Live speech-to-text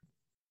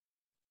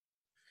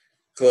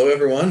Hello,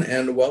 everyone,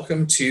 and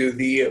welcome to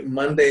the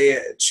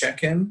Monday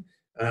check-in.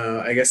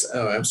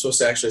 I'm supposed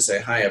to actually say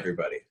hi,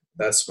 everybody.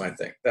 That's my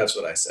thing. That's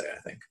what I say,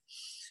 I think.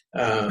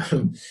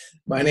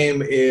 My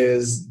name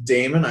is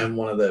Damon. I'm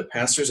one of the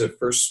pastors at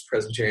First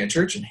Presbyterian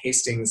Church in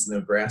Hastings,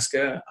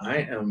 Nebraska. I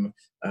am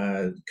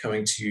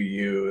coming to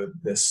you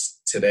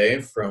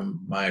today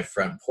from my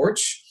front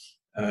porch,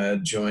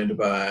 joined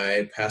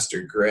by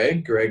Pastor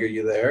Greg. Greg, are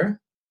you there?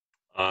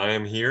 I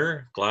am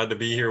here. Glad to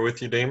be here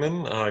with you,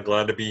 Damon.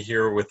 Glad to be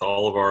here with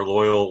all of our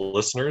loyal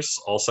listeners,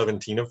 all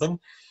 17 of them.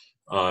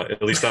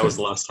 At least that was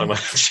the last time I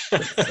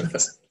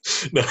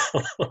checked.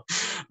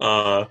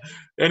 No.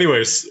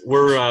 Anyways,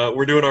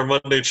 we're doing our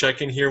Monday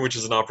check-in here, which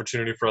is an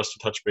opportunity for us to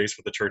touch base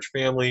with the church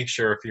family,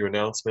 share a few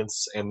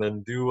announcements, and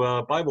then do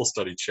a Bible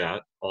study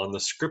chat on the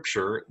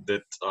scripture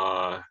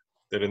that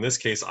in this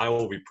case I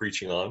will be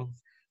preaching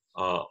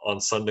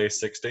on Sunday,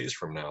 6 days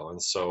from now.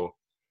 And so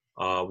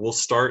we'll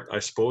start, I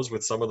suppose,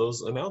 with some of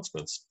those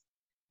announcements.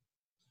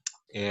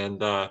 And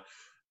the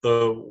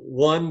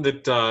one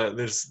that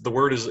the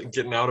word is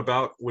getting out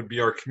about would be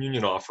our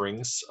communion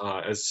offerings.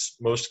 As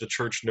most of the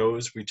church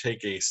knows, we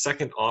take a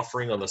second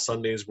offering on the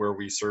Sundays where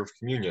we serve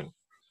communion.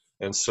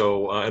 And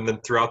so, and then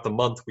throughout the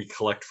month, we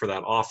collect for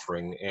that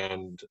offering.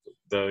 And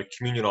the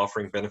communion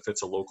offering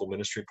benefits a local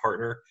ministry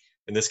partner.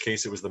 In this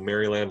case, it was the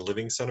Maryland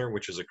Living Center,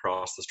 which is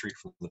across the street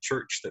from the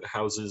church, that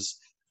houses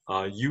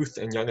youth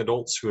and young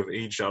adults who have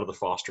aged out of the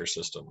foster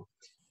system.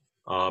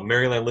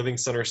 Maryland Living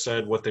Center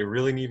said what they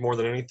really need more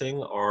than anything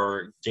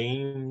are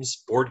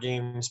games, board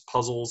games,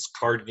 puzzles,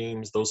 card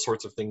games, those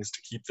sorts of things to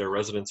keep their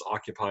residents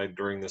occupied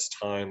during this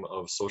time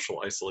of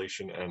social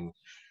isolation and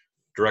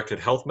directed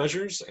health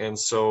measures. And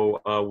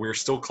so we're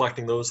still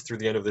collecting those through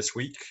the end of this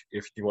week.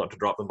 If you want to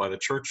drop them by the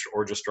church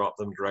or just drop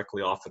them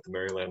directly off at the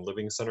Maryland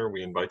Living Center,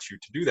 we invite you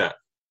to do that.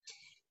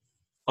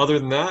 Other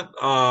than that,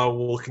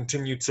 we'll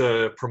continue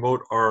to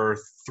promote our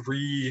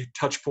 3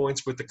 touch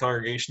points with the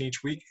congregation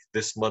each week.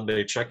 This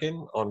Monday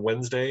check-in. On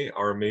Wednesday,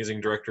 our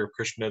amazing director of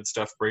Christian Ed,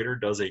 Steph Brader,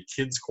 does a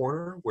kids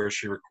corner where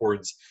she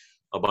records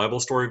a Bible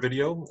story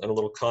video and a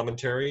little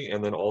commentary,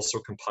 and then also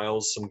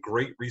compiles some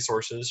great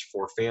resources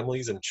for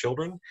families and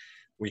children.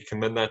 We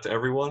commend that to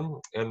everyone.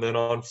 And then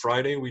on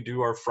Friday, we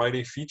do our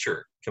Friday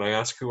feature. Can I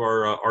ask who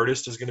our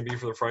artist is going to be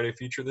for the Friday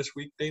feature this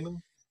week,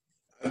 Damon?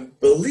 I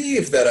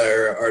believe that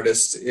our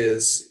artist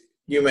is,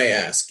 you may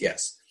ask,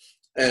 yes.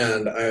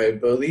 And I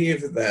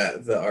believe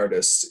that the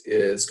artist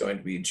is going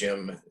to be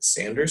Jim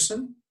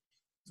Sanderson.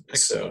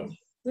 Excellent. So,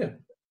 yeah.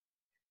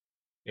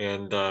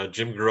 And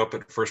Jim grew up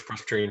at First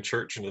Presbyterian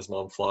Church, and his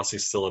mom Flossie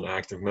is still an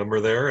active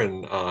member there.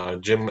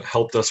 And Jim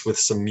helped us with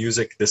some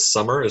music this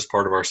summer as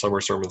part of our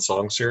Summer Sermon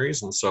Song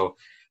Series. And so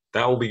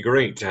that will be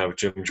great to have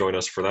Jim join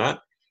us for that.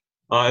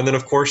 And then,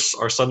 of course,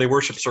 our Sunday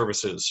worship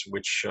services,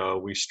 which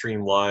we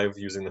stream live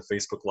using the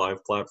Facebook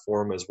Live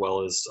platform, as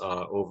well as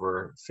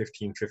over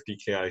 1550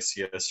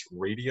 KICS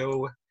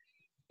radio,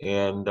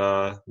 and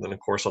then, of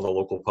course, on the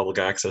local public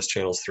access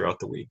channels throughout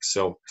the week.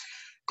 So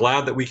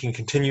glad that we can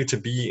continue to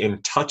be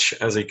in touch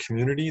as a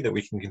community, that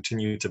we can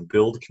continue to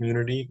build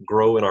community,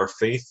 grow in our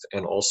faith,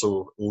 and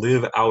also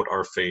live out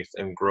our faith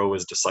and grow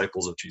as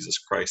disciples of Jesus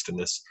Christ in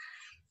this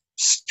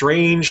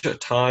strange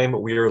time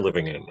we are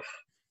living in.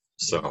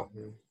 So.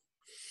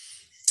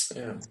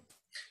 Yeah.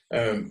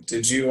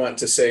 Did you want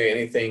to say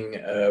anything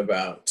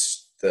about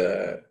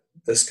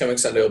this coming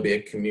Sunday will be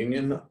a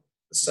communion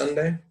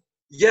Sunday?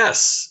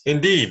 Yes,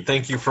 indeed.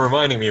 Thank you for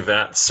reminding me of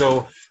that.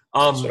 So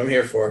that's what I'm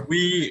here for.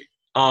 We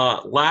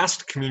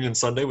last Communion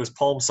Sunday was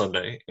Palm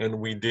Sunday, and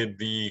we did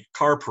the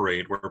car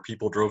parade where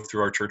people drove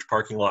through our church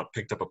parking lot,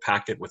 picked up a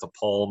packet with a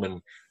palm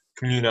and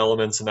communion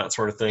elements and that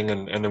sort of thing,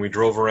 and then we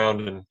drove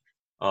around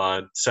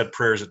and said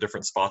prayers at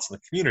different spots in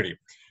the community.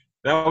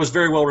 That was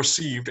very well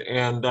received,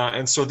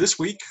 and so this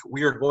week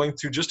we are going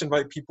to just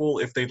invite people,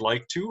 if they'd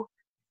like to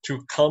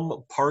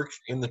come park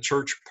in the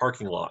church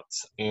parking lot,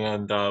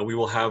 and we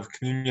will have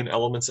communion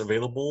elements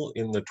available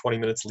in the 20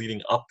 minutes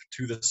leading up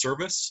to the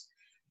service,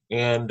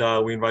 and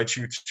we invite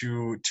you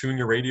to tune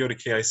your radio to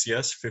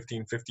KICS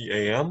 1550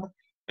 AM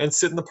and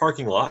sit in the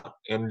parking lot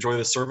and enjoy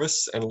the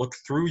service and look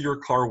through your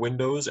car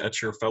windows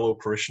at your fellow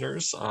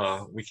parishioners.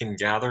 We can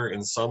gather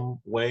in some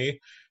way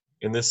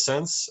in this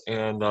sense,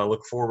 and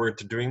look forward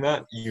to doing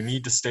that. You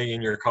need to stay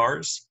in your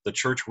cars. The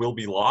church will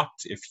be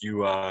locked. If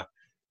you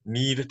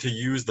need to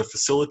use the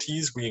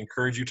facilities, we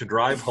encourage you to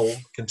drive home,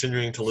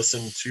 continuing to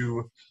listen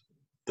to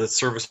the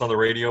service on the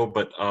radio,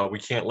 but we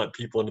can't let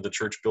people into the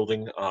church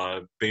building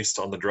based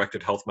on the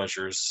directed health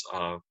measures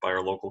by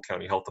our local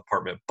county health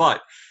department.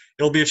 But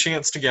it'll be a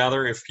chance to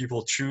gather, if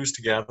people choose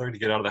to gather, to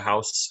get out of the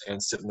house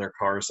and sit in their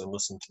cars and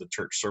listen to the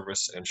church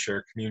service and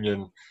share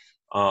communion,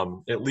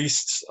 at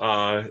least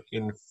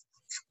in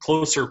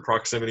closer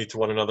proximity to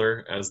one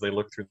another as they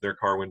look through their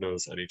car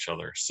windows at each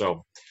other.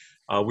 So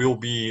we'll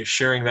be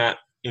sharing that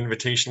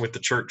invitation with the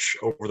church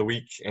over the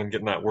week and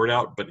getting that word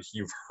out, but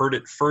you've heard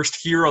it first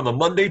here on the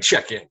Monday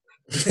check-in.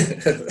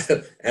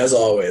 As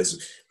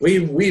always,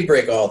 we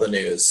break all the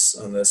news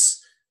on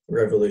this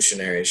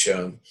revolutionary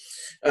show.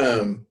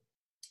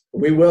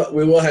 We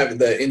will have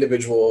the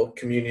individual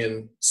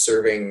communion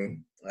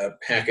serving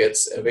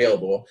packets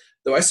available.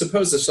 Though I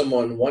suppose if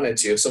someone wanted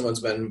to, if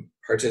someone's been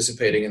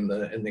participating in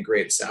the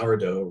great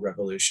sourdough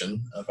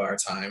revolution of our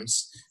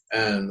times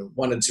and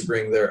wanted to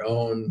bring their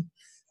own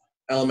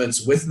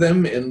elements with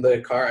them in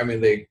the car, I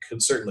mean, they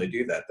could certainly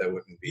do that. That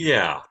wouldn't be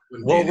Yeah.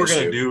 an What we're going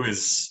to issue. do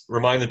is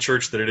remind the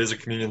church that it is a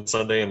communion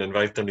Sunday and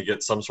invite them to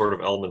get some sort of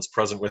elements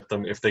present with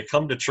them. If they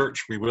come to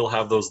church, we will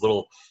have those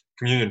little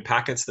communion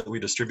packets that we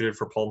distributed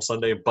for Palm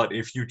Sunday. But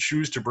if you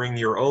choose to bring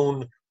your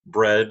own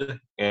bread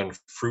and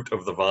fruit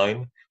of the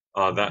vine,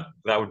 that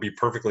would be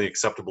perfectly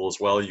acceptable as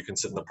well. You can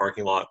sit in the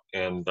parking lot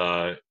and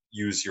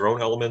use your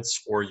own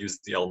elements or use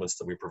the elements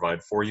that we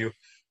provide for you.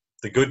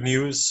 The good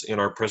news in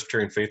our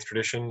Presbyterian faith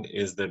tradition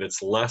is that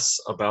it's less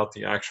about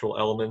the actual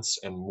elements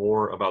and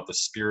more about the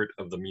spirit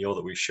of the meal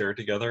that we share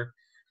together.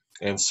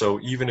 And so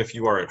even if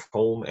you are at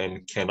home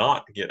and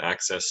cannot get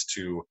access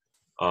to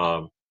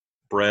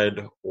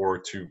bread or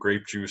to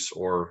grape juice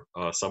or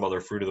some other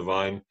fruit of the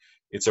vine,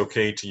 it's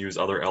okay to use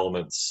other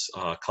elements,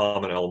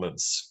 common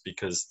elements,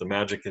 because the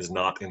magic is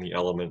not in the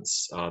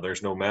elements.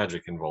 There's no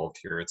magic involved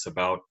here. It's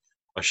about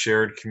a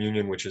shared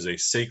communion, which is a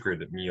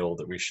sacred meal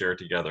that we share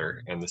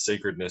together. And the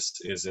sacredness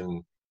is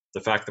in the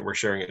fact that we're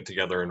sharing it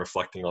together and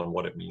reflecting on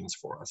what it means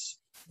for us.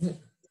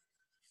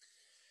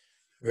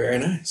 Very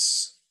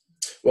nice.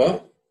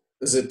 Well,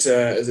 is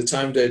it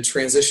time to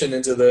transition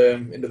into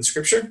the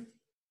scripture?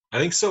 I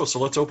think so. So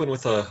let's open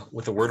with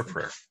a word of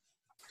prayer.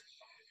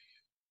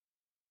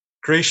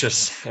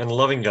 Gracious and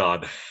loving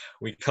God,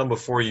 we come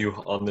before you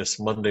on this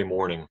Monday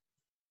morning,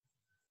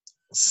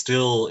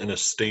 still in a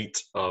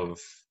state of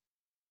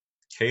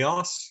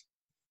chaos,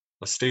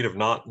 a state of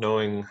not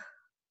knowing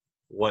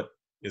what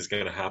is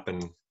going to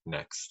happen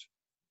next.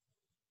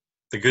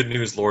 The good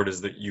news, Lord, is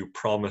that you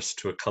promise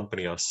to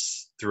accompany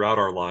us throughout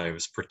our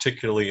lives,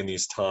 particularly in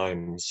these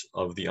times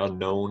of the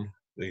unknown,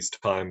 these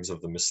times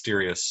of the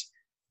mysterious,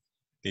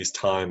 these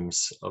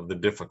times of the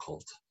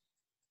difficult.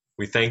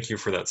 We thank you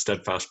for that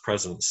steadfast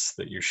presence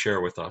that you share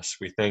with us.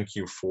 We thank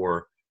you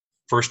for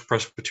First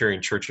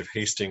Presbyterian Church of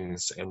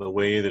Hastings and the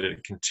way that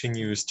it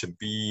continues to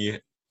be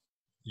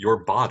your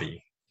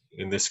body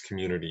in this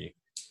community,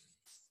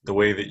 the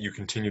way that you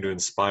continue to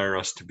inspire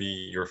us to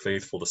be your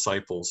faithful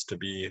disciples, to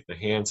be the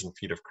hands and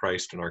feet of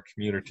Christ in our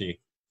community,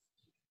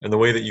 and the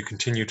way that you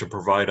continue to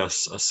provide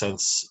us a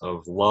sense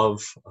of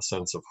love, a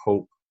sense of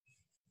hope,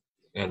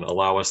 and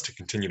allow us to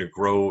continue to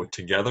grow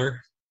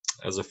together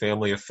as a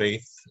family of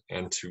faith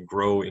and to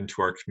grow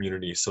into our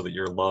community so that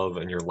your love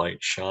and your light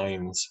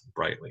shines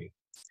brightly.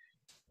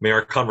 May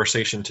our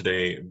conversation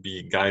today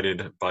be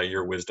guided by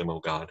your wisdom, O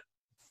God.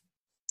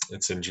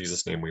 It's in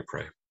Jesus' name we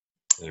pray.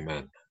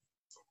 Amen.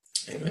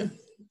 Amen.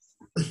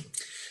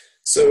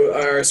 So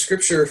our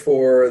scripture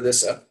for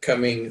this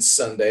upcoming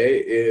Sunday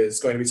is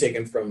going to be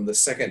taken from the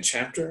second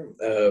chapter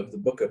of the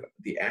book of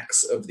the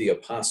Acts of the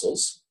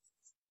Apostles.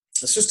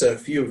 It's just a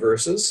few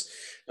verses,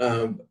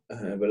 but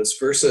it's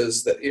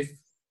verses that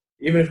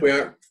even if we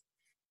aren't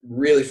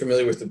really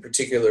familiar with the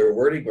particular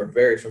wording, we're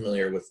very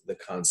familiar with the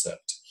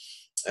concept.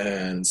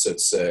 And so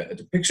it's a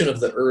depiction of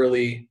the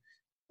early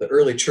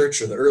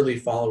church, or the early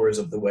followers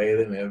of the way,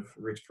 they may have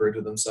referred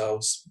to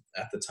themselves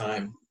at the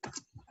time.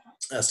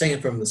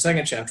 Taken from the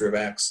second chapter of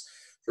Acts,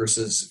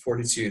 verses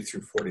 42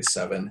 through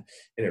 47,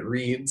 and it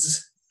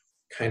reads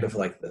kind of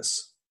like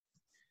this.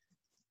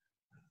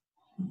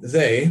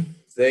 They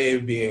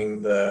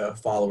being the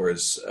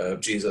followers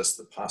of Jesus,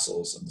 the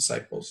apostles and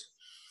disciples,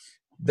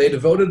 they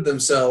devoted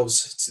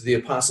themselves to the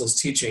apostles'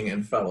 teaching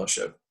and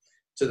fellowship,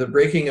 to the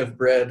breaking of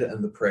bread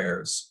and the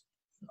prayers.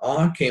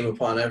 Awe came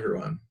upon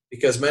everyone,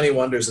 because many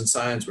wonders and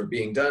signs were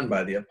being done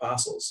by the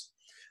apostles.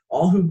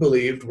 All who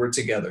believed were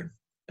together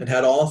and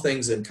had all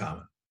things in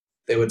common.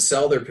 They would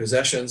sell their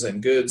possessions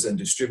and goods and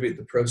distribute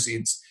the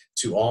proceeds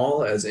to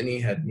all as any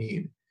had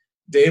need.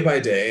 Day by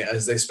day,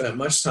 as they spent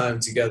much time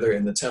together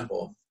in the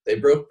temple, they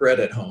broke bread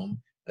at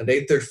home and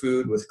ate their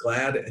food with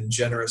glad and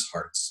generous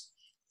hearts,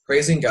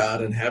 praising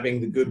God and having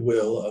the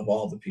goodwill of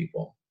all the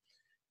people.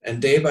 And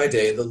day by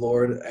day, the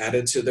Lord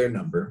added to their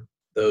number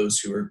those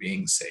who were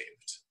being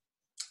saved.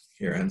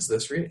 Here ends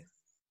this reading.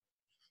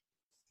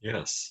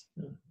 Yes.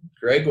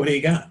 Greg, what do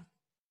you got?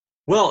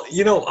 Well,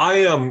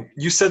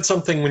 you said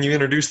something when you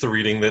introduced the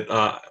reading that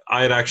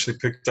I had actually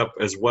picked up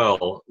as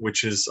well,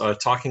 which is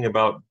talking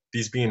about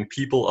these being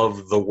people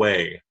of the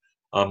way.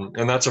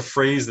 And that's a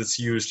phrase that's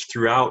used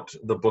throughout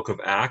the book of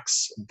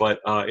Acts, but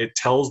it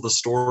tells the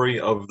story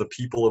of the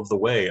people of the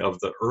way, of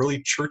the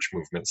early church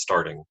movement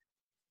starting.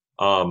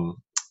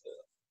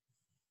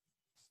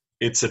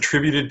 It's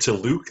attributed to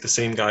Luke, the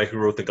same guy who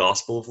wrote the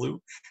Gospel of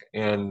Luke.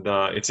 And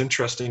it's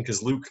interesting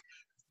because Luke,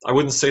 I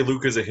wouldn't say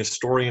Luke is a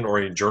historian or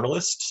a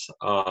journalist.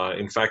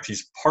 In fact,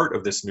 he's part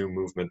of this new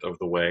movement of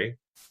the way.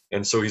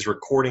 And so he's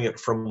recording it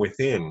from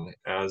within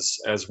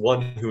as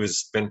one who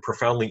has been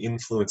profoundly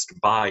influenced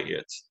by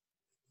it.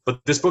 But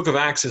this book of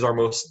Acts is our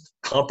most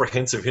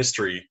comprehensive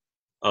history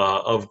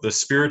of the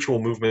spiritual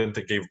movement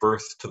that gave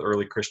birth to the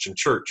early Christian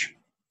church.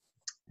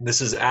 This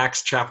is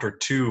Acts chapter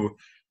 2,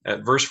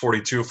 at verse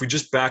 42, if we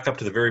just back up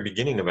to the very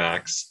beginning of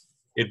Acts,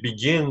 it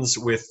begins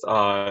with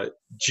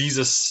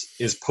Jesus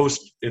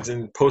it's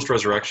in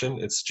post-resurrection.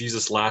 It's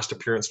Jesus' last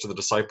appearance to the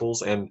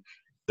disciples, and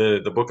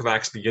the book of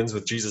Acts begins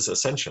with Jesus'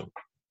 ascension.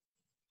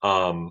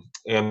 And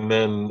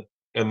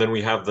then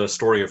we have the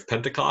story of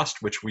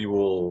Pentecost, which we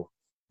will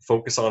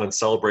focus on and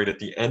celebrate at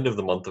the end of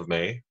the month of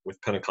May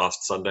with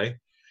Pentecost Sunday.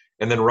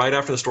 And then right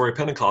after the story of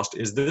Pentecost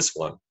is this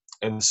one.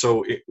 And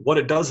so what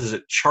it does is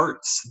it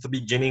charts the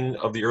beginning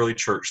of the early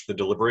church, the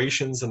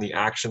deliberations and the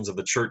actions of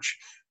the church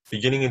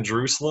beginning in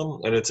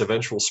Jerusalem and its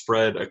eventual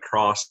spread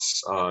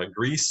across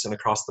Greece and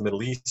across the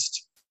Middle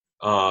East.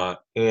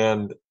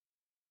 And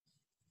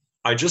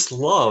I just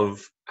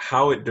love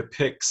how it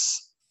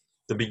depicts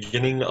the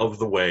beginning of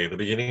the way, the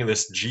beginning of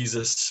this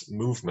Jesus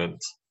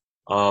movement.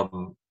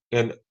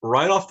 And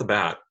right off the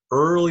bat,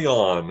 early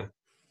on,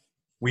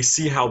 we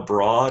see how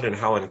broad and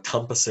how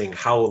encompassing,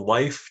 how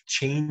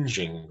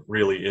life-changing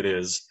really it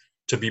is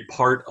to be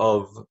part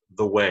of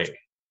the way,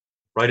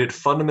 right? It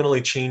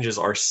fundamentally changes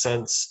our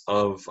sense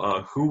of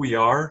who we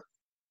are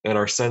and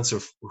our sense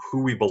of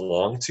who we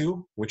belong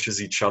to, which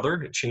is each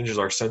other. It changes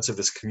our sense of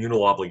this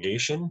communal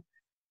obligation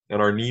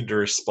and our need to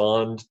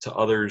respond to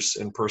others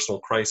in personal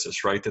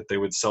crisis, right? That they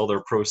would sell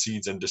their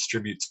proceeds and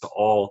distribute to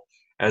all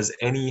as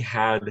any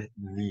had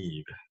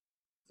need.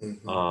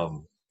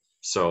 Mm-hmm.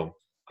 So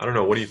I don't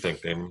know. What do you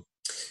think, Damon?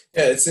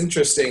 Yeah, it's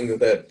interesting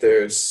that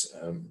there's,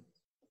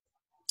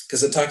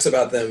 because it talks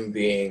about them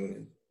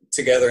being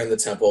together in the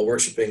temple,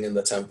 worshiping in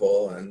the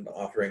temple, and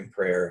offering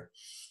prayer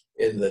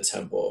in the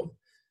temple.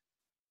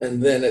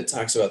 And then it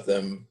talks about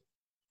them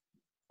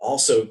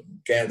also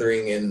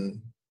gathering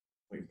in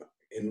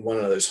one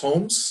another's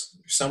homes,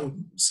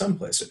 some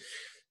place.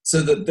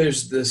 So that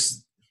there's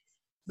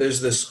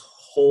this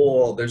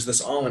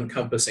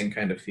all-encompassing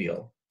kind of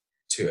feel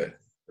to it,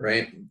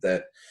 right?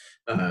 That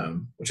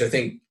which I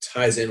think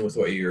ties in with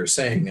what you were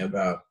saying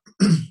about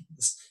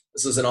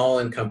this is an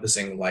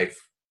all-encompassing life.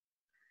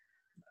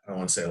 I don't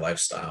want to say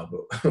lifestyle,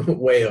 but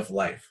way of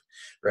life,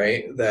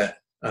 right? That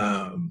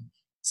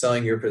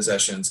selling your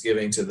possessions,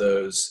 giving to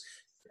those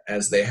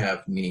as they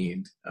have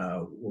need,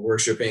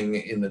 worshiping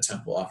in the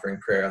temple, offering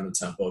prayer in the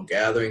temple,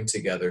 gathering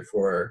together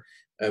for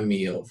a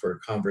meal,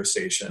 for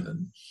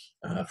conversation,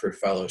 and for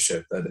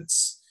fellowship. That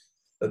it's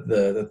that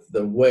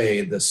the way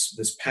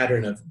this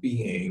pattern of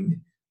being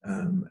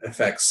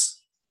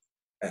affects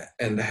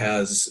and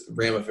has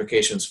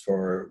ramifications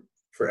for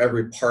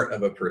every part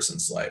of a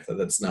person's life.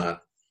 This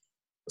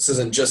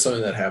isn't just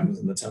something that happens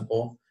in the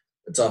temple.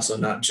 It's also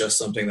not just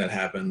something that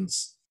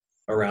happens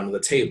around the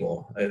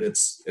table.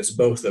 It's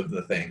both of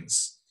the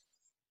things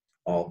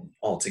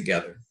all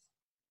together.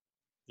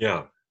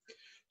 Yeah.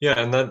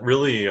 And that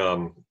really,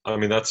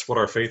 that's what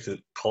our faith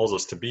calls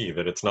us to be,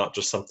 that it's not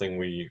just something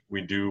we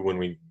do when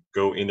we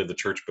go into the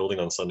church building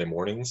on Sunday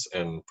mornings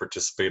and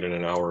participate in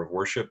an hour of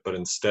worship, but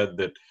instead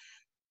that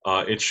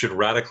it should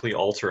radically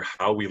alter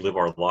how we live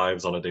our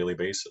lives on a daily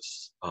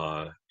basis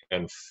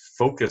and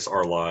focus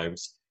our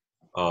lives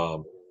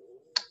on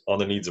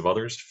the needs of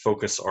others,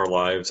 focus our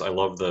lives. I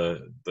love the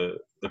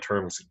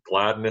terms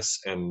gladness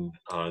and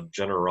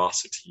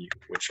generosity,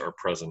 which are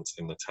present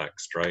in the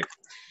text, right?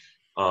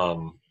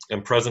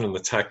 And present in the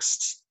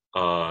text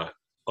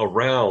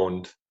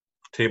around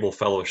table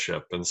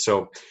fellowship. And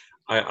so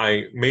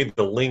I made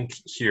the link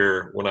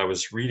here when I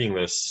was reading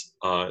this,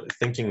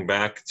 thinking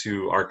back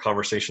to our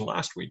conversation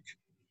last week,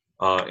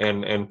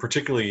 and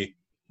particularly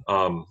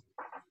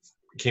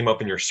came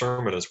up in your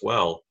sermon as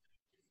well.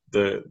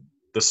 The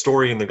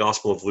story in the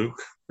Gospel of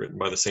Luke, written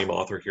by the same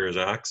author here as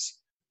Acts,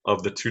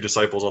 of the two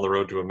disciples on the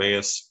road to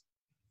Emmaus,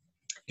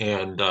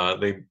 and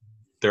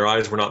their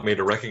eyes were not made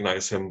to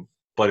recognize him,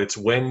 but it's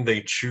when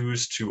they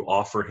choose to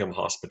offer him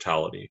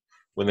hospitality,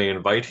 when they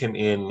invite him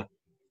in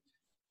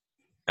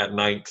at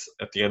night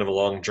at the end of a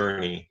long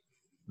journey,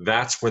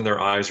 that's when their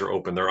eyes are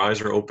open. Their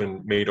eyes are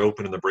made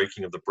open in the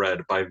breaking of the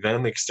bread. By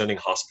them extending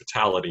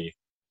hospitality,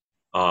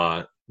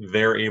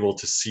 they're able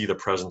to see the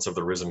presence of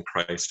the risen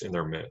Christ in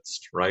their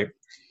midst, right?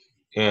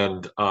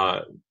 And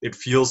it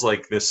feels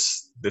like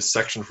this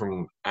section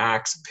from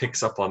Acts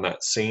picks up on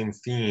that same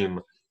theme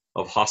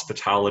of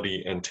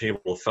hospitality and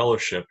table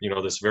fellowship.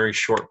 This very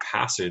short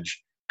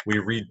passage we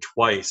read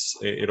twice.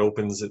 It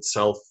opens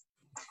itself.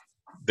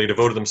 They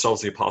devoted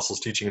themselves to the apostles'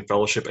 teaching and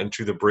fellowship and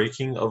to the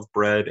breaking of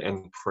bread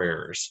and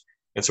prayers.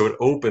 And so it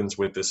opens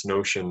with this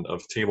notion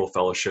of table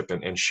fellowship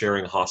and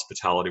sharing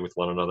hospitality with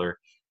one another.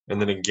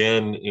 And then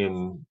again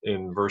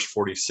in verse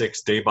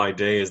 46, day by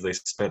day, as they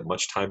spent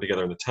much time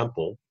together in the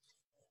temple,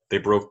 they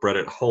broke bread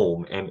at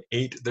home and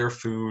ate their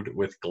food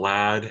with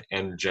glad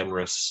and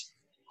generous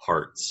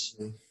hearts.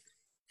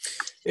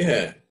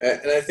 Yeah,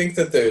 and I think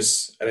that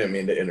I didn't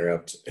mean to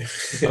interrupt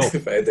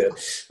if I did,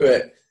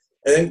 but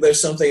I think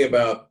there's something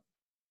about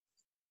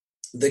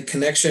the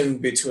connection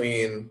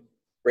between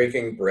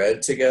breaking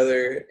bread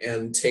together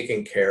and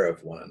taking care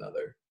of one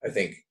another, I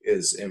think,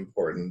 is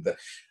important.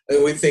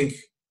 I think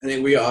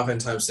we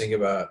oftentimes think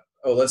about,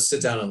 let's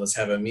sit down and let's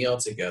have a meal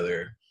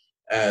together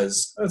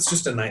as, it's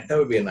just that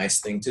would be a nice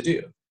thing to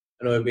do.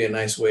 And it would be a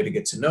nice way to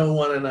get to know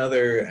one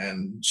another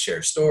and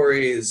share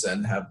stories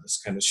and have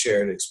this kind of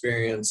shared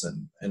experience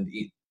and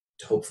eat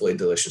hopefully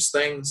delicious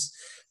things.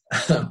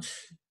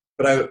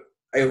 But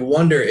I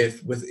wonder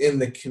if within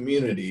the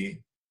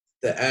community,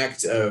 the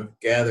act of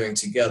gathering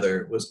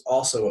together was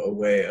also a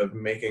way of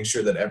making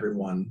sure that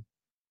everyone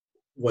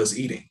was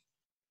eating,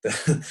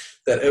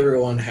 that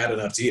everyone had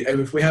enough to eat. I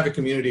mean, if we have a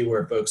community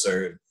where folks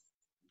are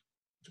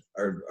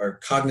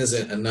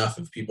cognizant enough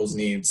of people's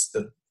needs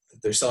that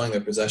they're selling their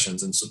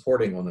possessions and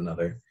supporting one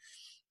another,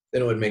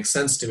 then it would make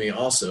sense to me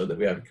also that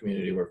we have a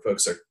community where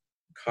folks are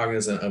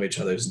cognizant of each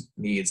other's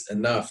needs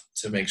enough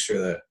to make sure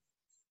that,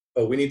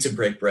 oh, we need to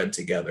break bread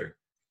together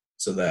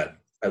so that,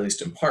 at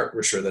least in part,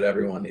 we're sure that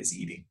everyone is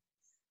eating.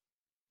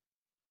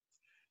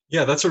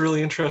 Yeah, that's a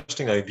really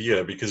interesting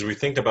idea, because we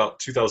think about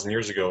 2,000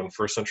 years ago in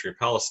first century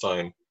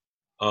Palestine,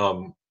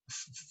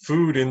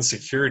 food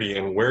insecurity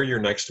and where your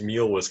next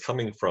meal was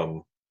coming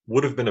from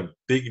would have been a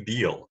big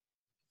deal.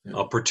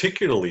 Yeah.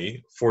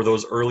 Particularly for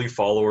those early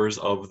followers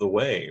of the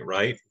way,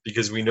 right?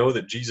 Because we know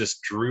that Jesus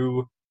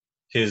drew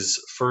his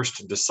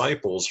first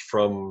disciples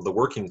from the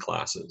working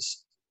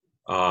classes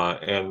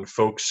and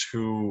folks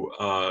who,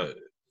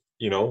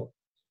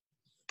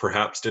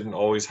 perhaps didn't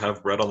always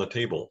have bread on the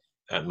table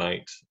at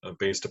night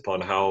based upon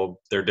how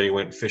their day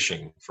went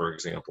fishing, for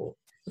example.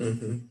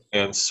 Mm-hmm.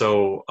 And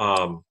so,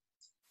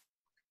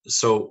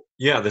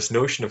 yeah, this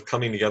notion of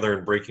coming together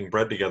and breaking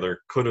bread together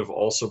could have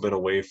also been a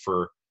way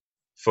for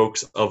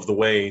folks of the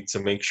way to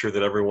make sure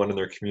that everyone in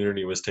their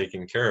community was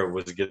taken care of,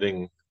 was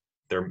getting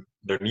their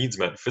needs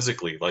met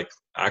physically, like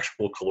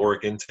actual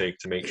caloric intake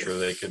to make sure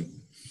they could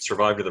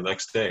survive to the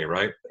next day,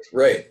 right?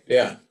 Right,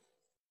 yeah.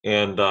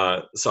 And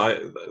so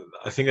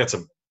I think that's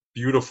a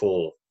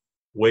beautiful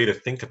way to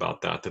think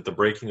about that the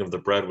breaking of the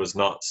bread was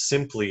not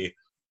simply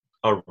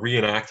a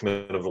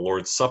reenactment of the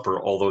Lord's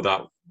Supper, although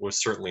that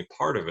was certainly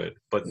part of it,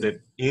 but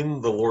that in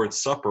the Lord's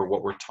Supper,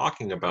 what we're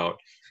talking about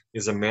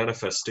is a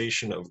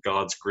manifestation of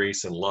God's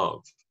grace and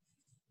love.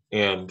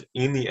 And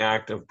in the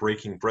act of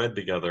breaking bread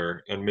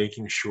together and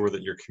making sure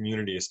that your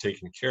community is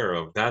taken care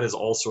of, that is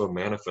also a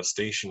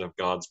manifestation of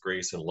God's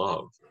grace and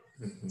love.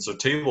 Mm-hmm. So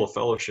table of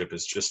fellowship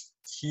is just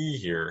key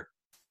here,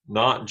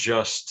 not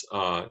just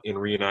in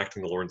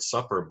reenacting the Lord's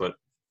Supper, but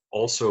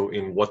also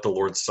in what the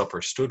Lord's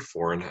Supper stood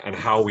for, and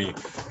how we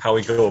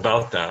go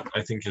about that,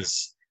 I think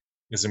is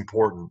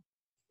important.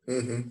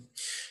 Mm-hmm.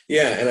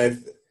 Yeah,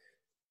 and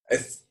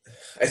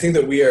I think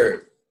that we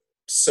are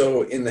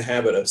so in the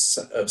habit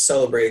of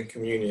celebrating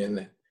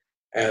communion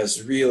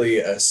as really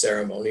a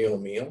ceremonial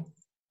meal.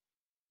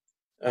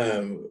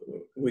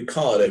 We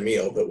call it a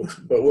meal,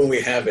 but when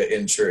we have it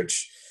in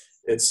church,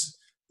 it's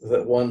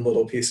that one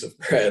little piece of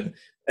bread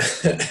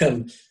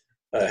and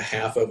a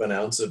half of an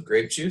ounce of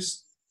grape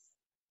juice,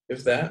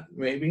 if that,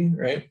 maybe,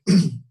 right?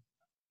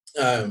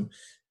 And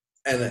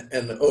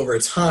over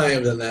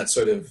time, then that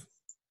sort of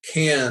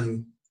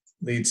can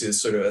lead to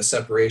sort of a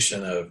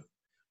separation of,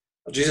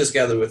 Jesus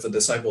gathered with the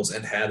disciples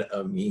and had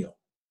a meal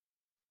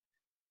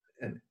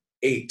and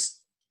ate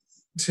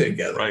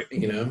together, right?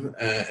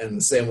 And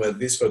the same way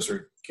these folks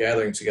were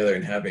gathering together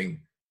and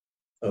having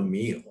a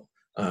meal.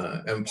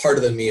 And part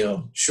of the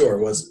meal, sure,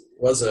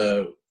 was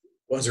a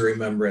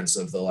remembrance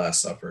of the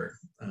Last Supper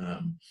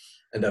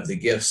and of the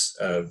gifts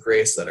of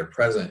grace that are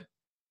present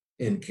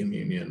in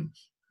communion,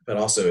 but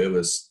also it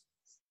was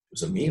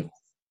a meal.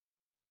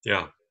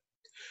 Yeah,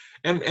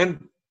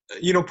 and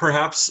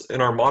perhaps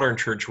in our modern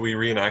church we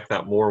reenact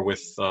that more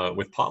with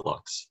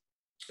potlucks.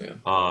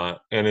 Yeah.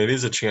 And it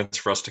is a chance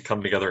for us to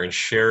come together and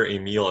share a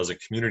meal as a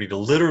community, to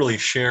literally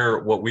share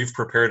what we've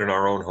prepared in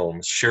our own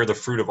homes, share the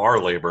fruit of our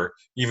labor,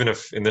 even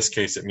if in this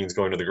case it means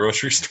going to the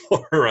grocery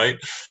store, right?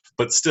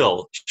 But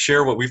still,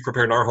 share what we've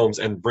prepared in our homes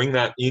and bring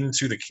that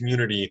into the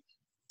community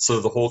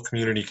so the whole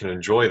community can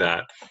enjoy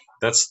that.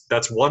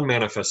 That's one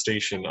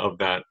manifestation of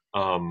that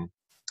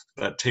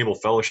that table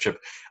fellowship.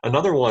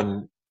 Another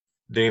one,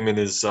 Damon,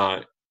 is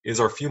our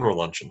funeral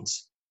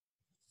luncheons.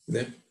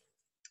 Yeah.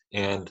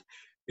 And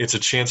it's a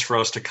chance for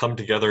us to come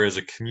together as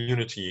a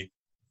community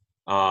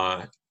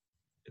to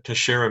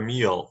share a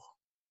meal.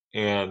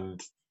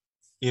 And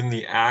in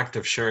the act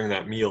of sharing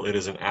that meal, it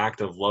is an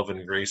act of love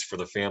and grace for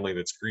the family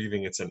that's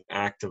grieving. It's an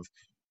act of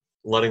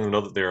letting them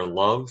know that they are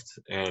loved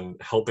and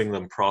helping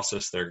them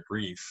process their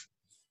grief.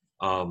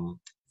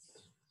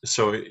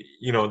 So,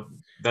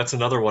 that's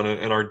another one.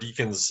 And our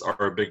deacons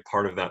are a big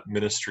part of that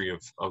ministry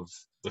of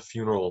the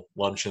funeral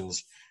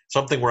luncheons.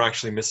 Something we're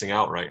actually missing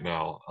out right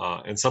now,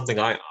 and something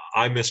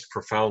I missed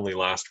profoundly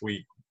last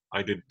week.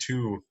 I did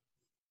 2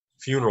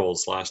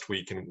 funerals last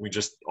week, and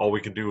all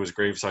we could do was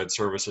graveside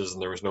services,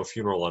 and there was no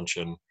funeral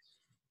luncheon.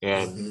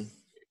 And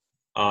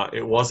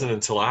it wasn't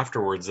until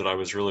afterwards that I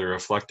was really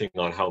reflecting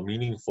on how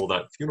meaningful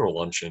that funeral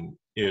luncheon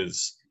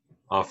is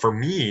for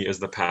me as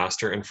the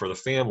pastor and for the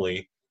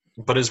family,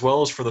 but as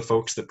well as for the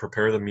folks that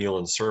prepare the meal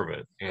and serve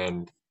it.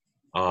 And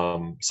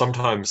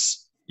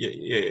sometimes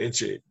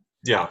it's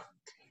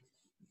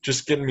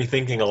just getting me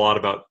thinking a lot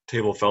about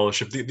table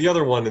fellowship. The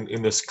other one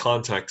in this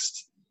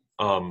context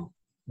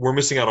we're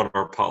missing out on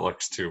our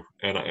potlucks too,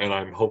 and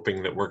I'm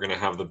hoping that we're going to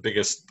have the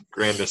biggest,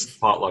 grandest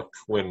potluck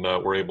when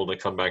we're able to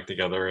come back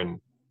together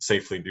and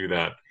safely do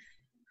that.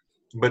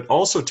 But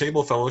also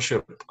table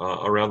fellowship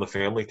around the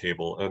family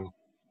table, and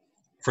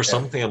for Yeah.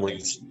 some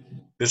families,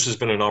 this has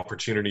been an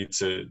opportunity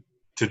to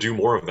do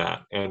more of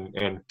that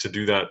and to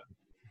do that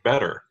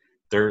better.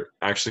 They're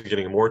actually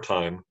getting more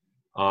time.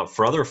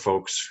 For other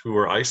folks who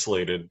are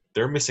isolated,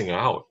 they're missing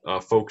out.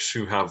 Folks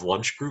who have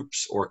lunch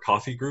groups or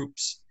coffee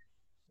groups,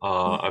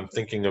 I'm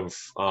thinking of,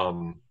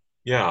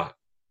 yeah,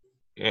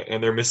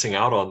 and they're missing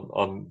out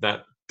on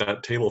that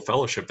table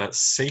fellowship, that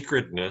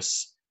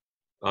sacredness,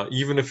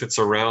 even if it's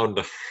around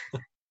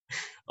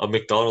a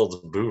McDonald's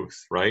booth,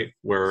 right,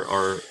 where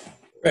our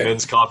Right.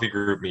 men's coffee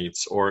group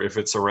meets, or if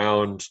it's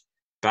around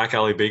back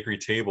alley bakery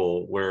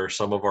table where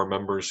some of our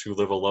members who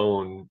live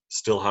alone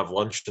still have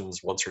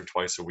luncheons once or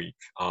twice a week.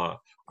 I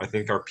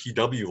think our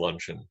PW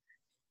luncheon,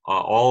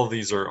 all of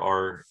these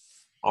are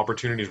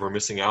opportunities we're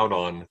missing out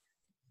on.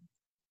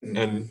 Mm-hmm.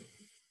 And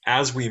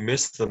as we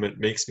miss them, it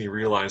makes me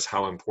realize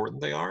how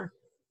important they are.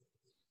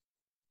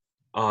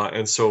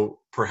 And so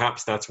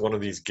perhaps that's one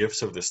of these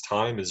gifts of this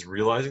time, is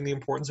realizing the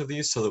importance of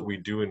these so that we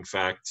do in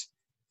fact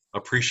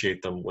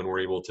appreciate them when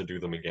we're able to do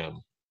them again.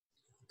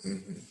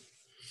 Mm-hmm.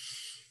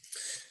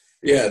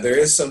 Yeah, there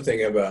is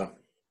something about,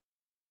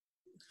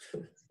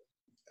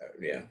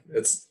 yeah,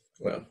 it's,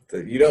 well,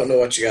 you don't know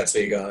what you got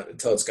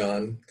until it's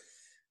gone,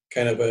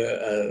 kind of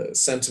a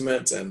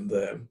sentiment. And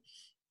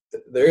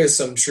there is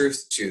some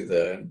truth to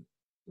the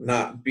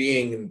not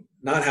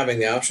having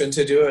the option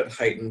to do it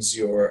heightens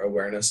your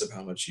awareness of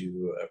how much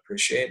you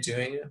appreciate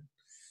doing it.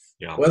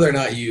 Yeah. Whether or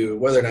not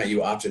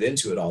you opted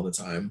into it all the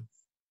time,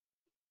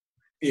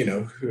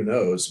 who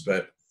knows?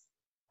 But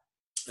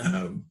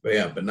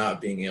not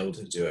being able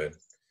to do it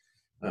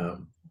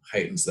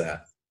heightens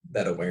that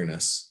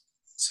awareness.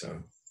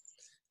 So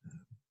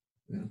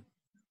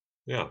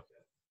Yeah.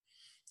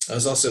 I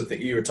was also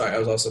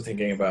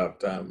thinking about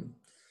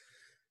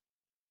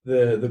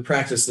the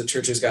practice the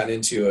church has gotten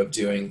into of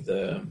doing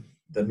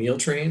the meal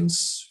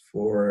trains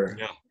for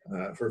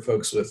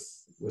folks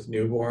with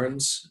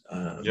newborns.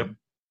 Yep.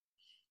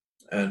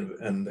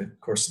 And of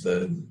course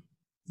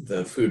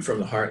the food from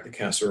the heart, the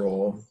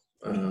casserole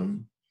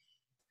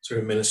sort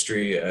of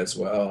ministry as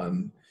well.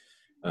 And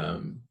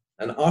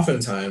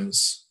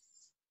oftentimes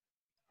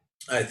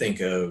I think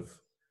of,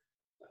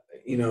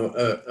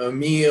 a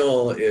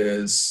meal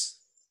is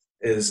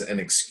an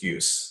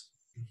excuse.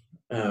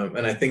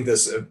 And I think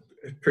this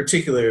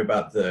particularly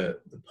about the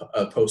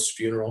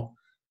post-funeral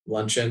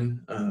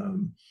luncheon.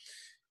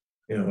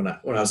 When I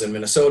was in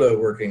Minnesota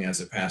working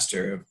as a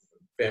pastor,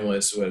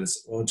 families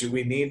was, well, do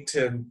we need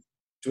to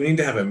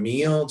have a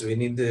meal? Do we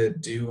need to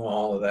do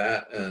all of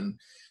that? And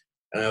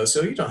I was,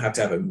 so you don't have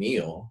to have a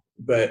meal,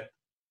 but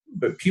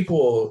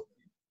people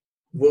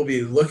will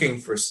be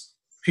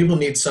people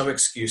need some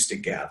excuse to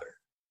gather,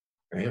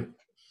 right?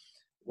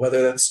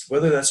 Whether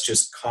that's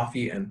just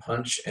coffee and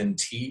punch and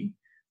tea,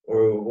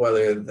 or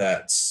whether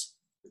that's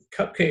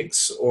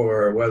cupcakes,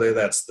 or whether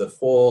that's the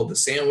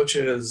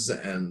sandwiches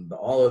and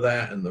all of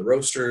that and the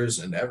roasters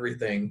and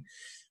everything,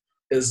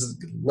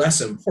 is less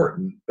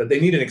important. But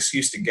they need an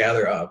excuse to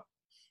gather up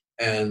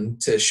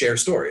and to share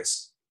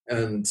stories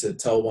and to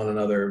tell one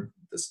another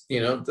this.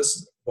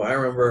 Well, I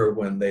remember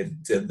when they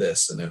did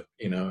this, and it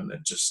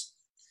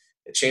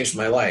changed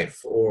my life,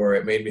 or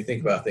it made me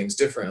think about things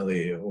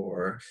differently,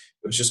 or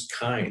it was just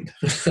kind.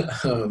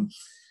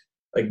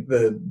 Like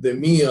the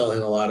meal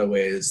in a lot of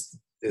ways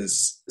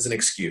is an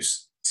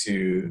excuse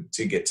to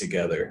get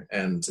together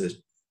and to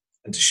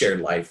share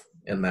life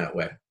in that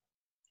way.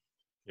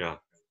 Yeah.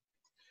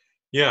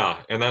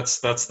 Yeah, and that's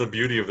the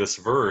beauty of this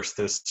verse,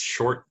 this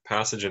short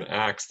passage in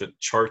Acts that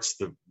charts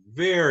the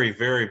very,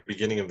 very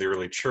beginning of the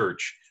early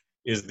church,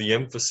 is the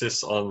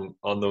emphasis on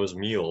those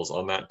meals,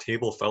 on that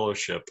table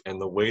fellowship,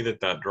 and the way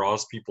that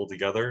draws people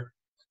together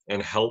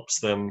and helps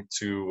them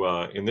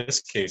to, in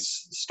this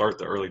case, start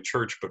the early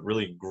church, but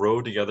really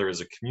grow together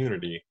as a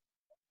community.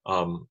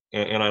 And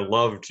I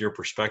loved your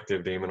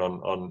perspective, Damon,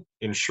 on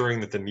ensuring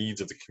that the needs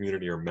of the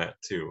community are met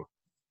too.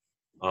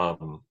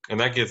 And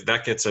that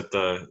gets at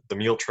the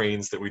meal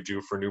trains that we do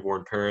for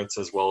newborn parents,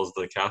 as well as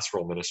the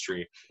casserole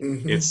ministry.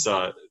 Mm-hmm. It's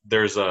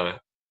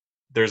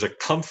there's a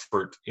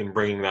comfort in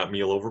bringing that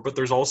meal over, but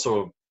there's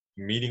also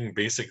meeting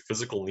basic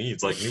physical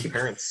needs. Like, new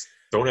parents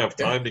don't have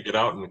time to get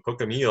out and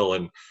cook a meal,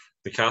 and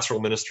the casserole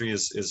ministry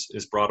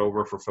is brought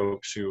over for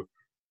folks who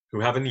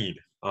have a need,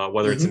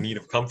 whether it's a need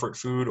of comfort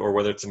food, or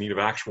whether it's a need of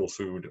actual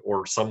food,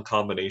 or some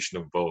combination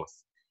of both.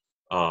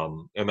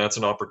 And that's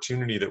an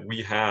opportunity that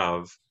we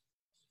have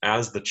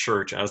as the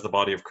church, as the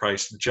body of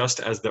Christ, just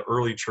as the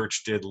early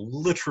church did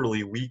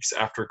literally weeks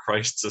after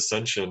Christ's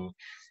ascension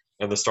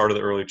and the start of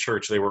the early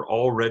church. They were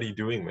already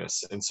doing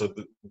this. And so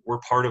we're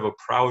part of a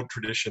proud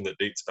tradition that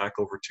dates back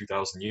over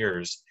 2,000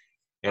 years.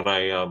 And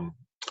I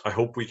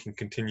hope we can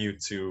continue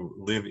to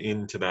live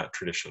into that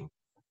tradition.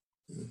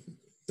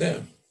 Yeah.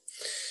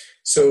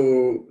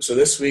 So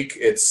this week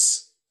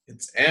it's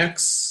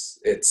Acts,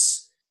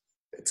 it's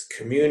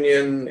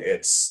communion,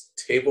 it's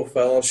table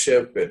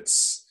fellowship.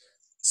 It's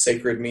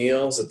sacred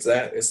meals. It's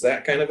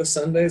that kind of a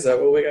Sunday. Is that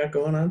what we got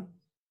going on?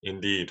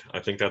 Indeed. I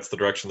think that's the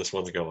direction this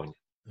one's going.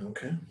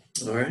 Okay.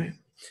 All right.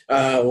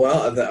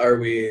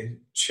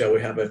 Shall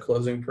we have a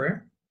closing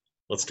prayer?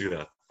 Let's do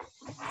that.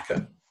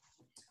 Okay.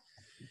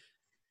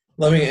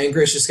 Loving and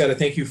gracious God, I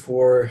thank you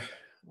for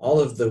all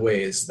of the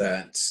ways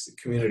that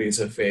communities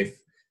of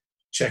faith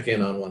check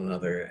in on one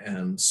another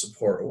and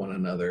support one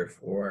another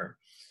for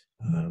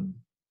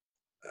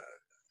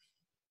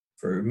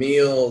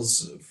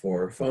meals,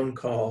 for phone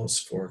calls,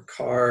 for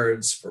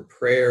cards, for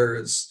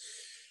prayers,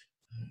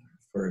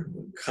 for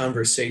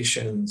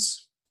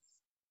conversations.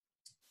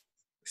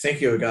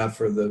 Thank you, God,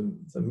 for the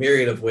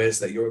myriad of ways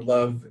that your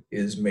love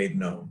is made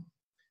known.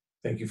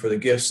 Thank you for the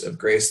gifts of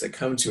grace that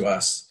come to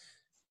us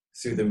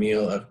through the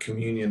meal of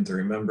communion, the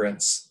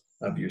remembrance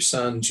of your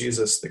Son,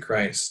 Jesus the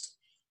Christ,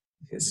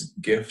 his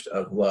gift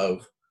of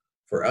love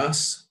for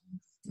us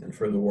and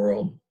for the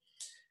world.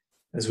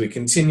 As we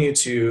continue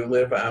to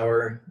live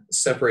our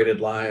separated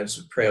lives,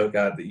 we pray, oh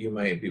God, that you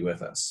might be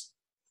with us,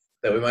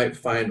 that we might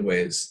find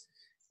ways,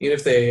 even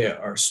if they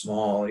are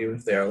small, even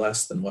if they are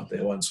less than what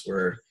they once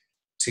were,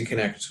 to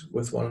connect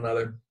with one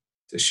another,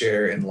 to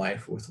share in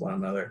life with one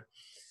another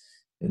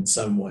in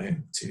some way,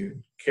 to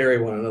carry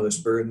one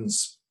another's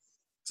burdens,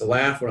 to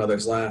laugh when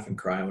others laugh and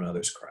cry when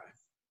others cry.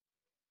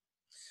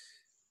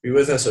 Be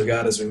with us, O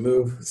God, as we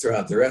move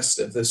throughout the rest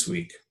of this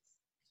week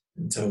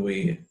until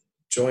we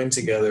join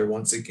together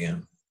once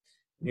again.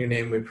 In your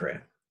name we pray.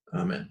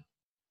 Amen.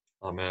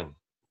 Amen.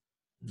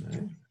 All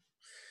right.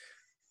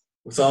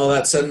 With all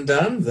that said and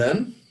done,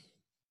 then,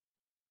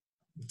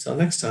 until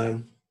next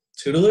time,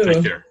 toodaloo.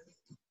 Take care.